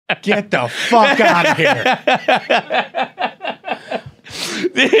Get the fuck out of here.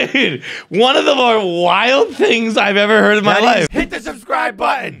 Dude, one of the more wild things I've ever heard in my life. Hit the subscribe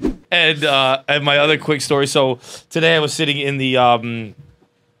button. And my other quick story. So today I was sitting in the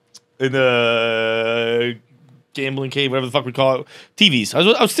gambling cave, whatever the fuck we call it, TVs.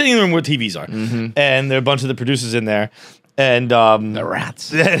 I was sitting in the room where TVs are, and there are a bunch of the producers in there, and The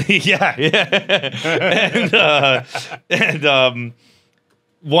rats. yeah. And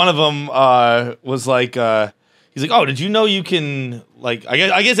one of them was like, he's like, "Oh, did you know you can like?"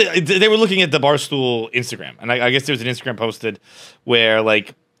 I guess they were looking at the Barstool Instagram, and I guess there was an Instagram posted where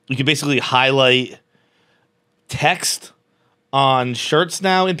like you can basically highlight text on shirts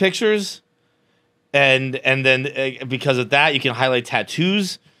now in pictures, and then because of that you can highlight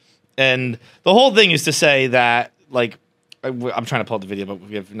tattoos, and the whole thing is to say that like I'm trying to pull up the video, but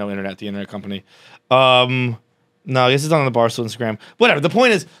we have no internet. The internet company. No, I guess it's not on the Barstool Instagram. Whatever. The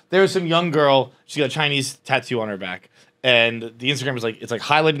point is, there was some young girl. She got a Chinese tattoo on her back, and the Instagram is like it's like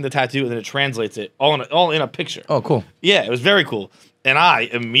highlighting the tattoo, and then it translates it all in a picture. Oh, cool. Yeah, it was very cool. And I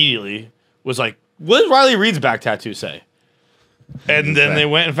immediately was like, "What does Riley Reid's back tattoo say?" And then they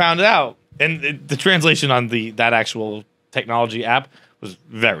went and found it out, and the translation on that actual technology app was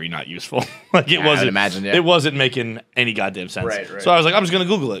very not useful. Like it wasn't. I'd imagine, yeah. It wasn't making any goddamn sense. Right. So I was like, I'm just gonna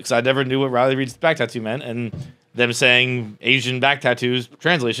Google it because I never knew what Riley Reid's back tattoo meant, and them saying Asian back tattoos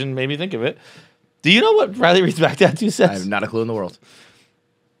translation made me think of it. Do you know what Riley Reid's back tattoo says? I have not a clue in the world.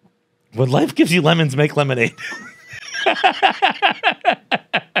 When life gives you lemons, make lemonade.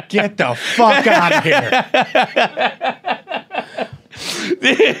 Get the fuck out of here.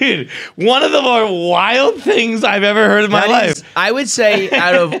 Dude, one of the more wild things I've ever heard in my life. I would say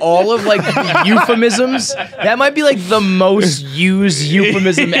out of all of like the euphemisms, that might be like the most used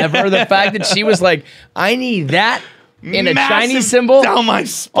euphemism ever. The fact that she was like, I need that in a Massive Chinese symbol down my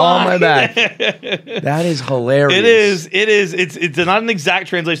spine. on my back. That is hilarious. It is. It's not an exact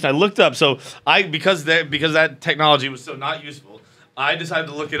translation. I looked up, so because that technology was so not useful, I decided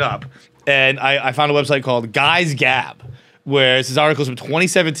to look it up, and I found a website called Guys Gab, where this article is from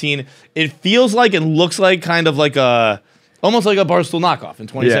 2017. It feels like and looks like kind of like almost like a Barstool knockoff in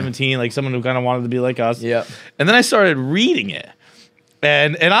 2017, like someone who kind of wanted to be like us. Yeah. And then I started reading it,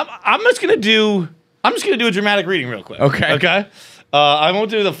 and I'm just gonna do a dramatic reading real quick. Okay. Okay. I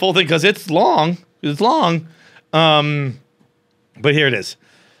won't do the full thing because it's long. But here it is.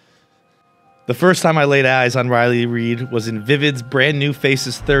 The first time I laid eyes on Riley Reid was in Vivid's Brand New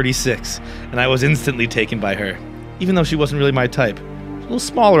Faces 36, and I was instantly taken by her. Even though she wasn't really my type. She was a little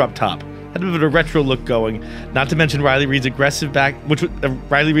smaller up top. Had a bit of a retro look going. Not to mention Riley Reid's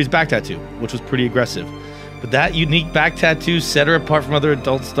Riley Reid's back tattoo, which was pretty aggressive. But that unique back tattoo set her apart from other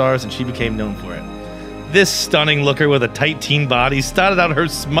adult stars, and she became known for it. This stunning looker with a tight teen body started out her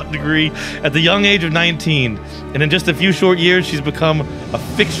smut degree at the young age of 19, and in just a few short years, she's become a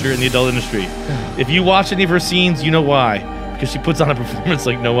fixture in the adult industry. If you watch any of her scenes, you know why. Because she puts on a performance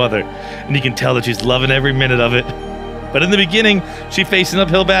like no other, and you can tell that she's loving every minute of it. But in the beginning, she faced an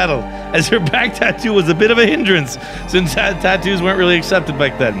uphill battle, as her back tattoo was a bit of a hindrance, since tattoos weren't really accepted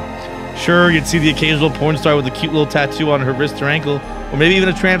back then. Sure, you'd see the occasional porn star with a cute little tattoo on her wrist or ankle, or maybe even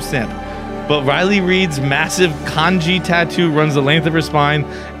a tramp stamp. But Riley Reid's massive kanji tattoo runs the length of her spine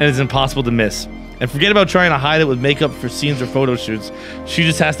and is impossible to miss. And forget about trying to hide it with makeup for scenes or photo shoots. She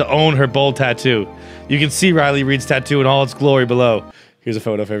just has to own her bold tattoo. You can see Riley Reid's tattoo in all its glory below. Here's a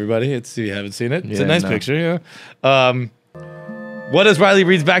photo for everybody. If you haven't seen it. It's a nice picture, yeah. What does Riley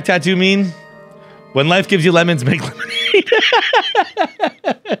Reid's back tattoo mean? When life gives you lemons, make lemonade.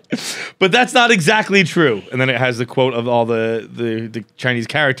 But that's not exactly true. And then it has the quote of all the Chinese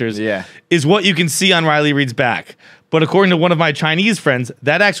characters. Yeah. Is what you can see on Riley Reid's back. But according to one of my Chinese friends,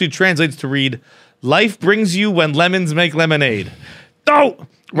 that actually translates to read, life brings you when lemons make lemonade. Oh!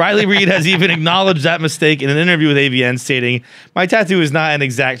 Riley Reid has even acknowledged that mistake in an interview with AVN, stating, my tattoo is not an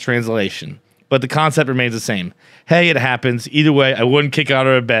exact translation, but the concept remains the same. Hey, it happens. Either way, I wouldn't kick her out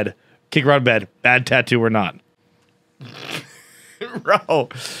of bed, bad tattoo or not. Bro,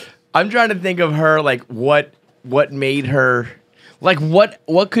 I'm trying to think of her like what made her like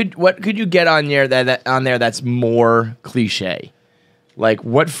what could you get on there that's more cliche? Like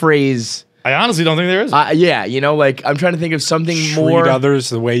what phrase? I honestly don't think there is. Yeah, you know, like I'm trying to think of something more. Treat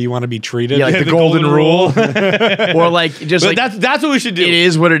others the way you want to be treated. Yeah, like the golden rule. Or like just but like that's what we should do. It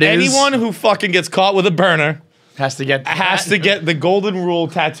is what it is. Anyone who fucking gets caught with a burner has to get the golden rule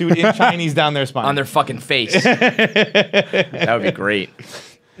tattooed in Chinese down their spine. on their fucking face. That would be great.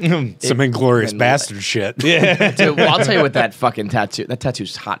 Some Inglourious Bastard shit. Yeah. Dude, well, I'll tell you what that fucking tattoo. That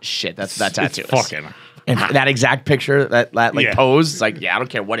tattoo's hot shit. That tattoo. It's fucking And that exact picture, that like pose, it's like, yeah, I don't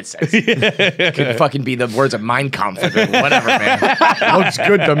care what it says. It could fucking be the words of Mein Kampf or whatever, man. Looks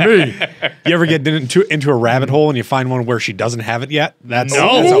good to me. You ever get into a rabbit hole and you find one where she doesn't have it yet? That's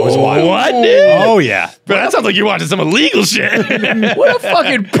always wild. What, dude? Oh, yeah. Bro, that sounds like you're watching some illegal shit. What a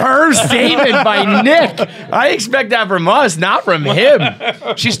fucking perv statement by Nick. I expect that from us, not from him.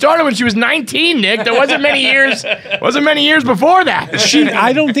 She started when she was 19, Nick. There wasn't many years before that.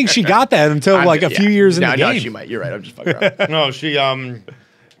 I don't think she got that until like a few years in the game. No, she might. You're right. I'm just fucking around. No, she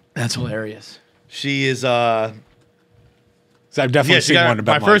That's hilarious. she is So I've definitely she seen got one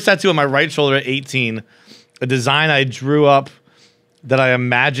about my first tattoo on my right shoulder at 18, a design I drew up that I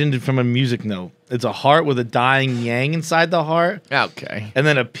imagined from a music note. It's a heart with a dying yang inside the heart. Okay. And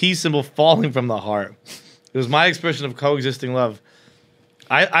then a peace symbol falling from the heart. It was my expression of coexisting love.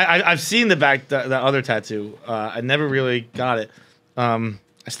 I've seen the other tattoo. I never really got it.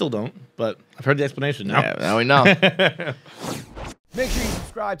 I still don't, but I've heard the explanation now. Yeah, now we know. Make sure you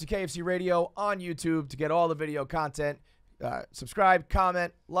subscribe to KFC Radio on YouTube to get all the video content. Subscribe,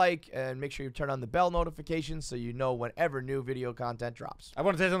 comment, like, and make sure you turn on the bell notifications so you know whenever new video content drops. I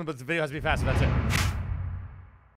want to say something, but the video has to be fast, so that's it.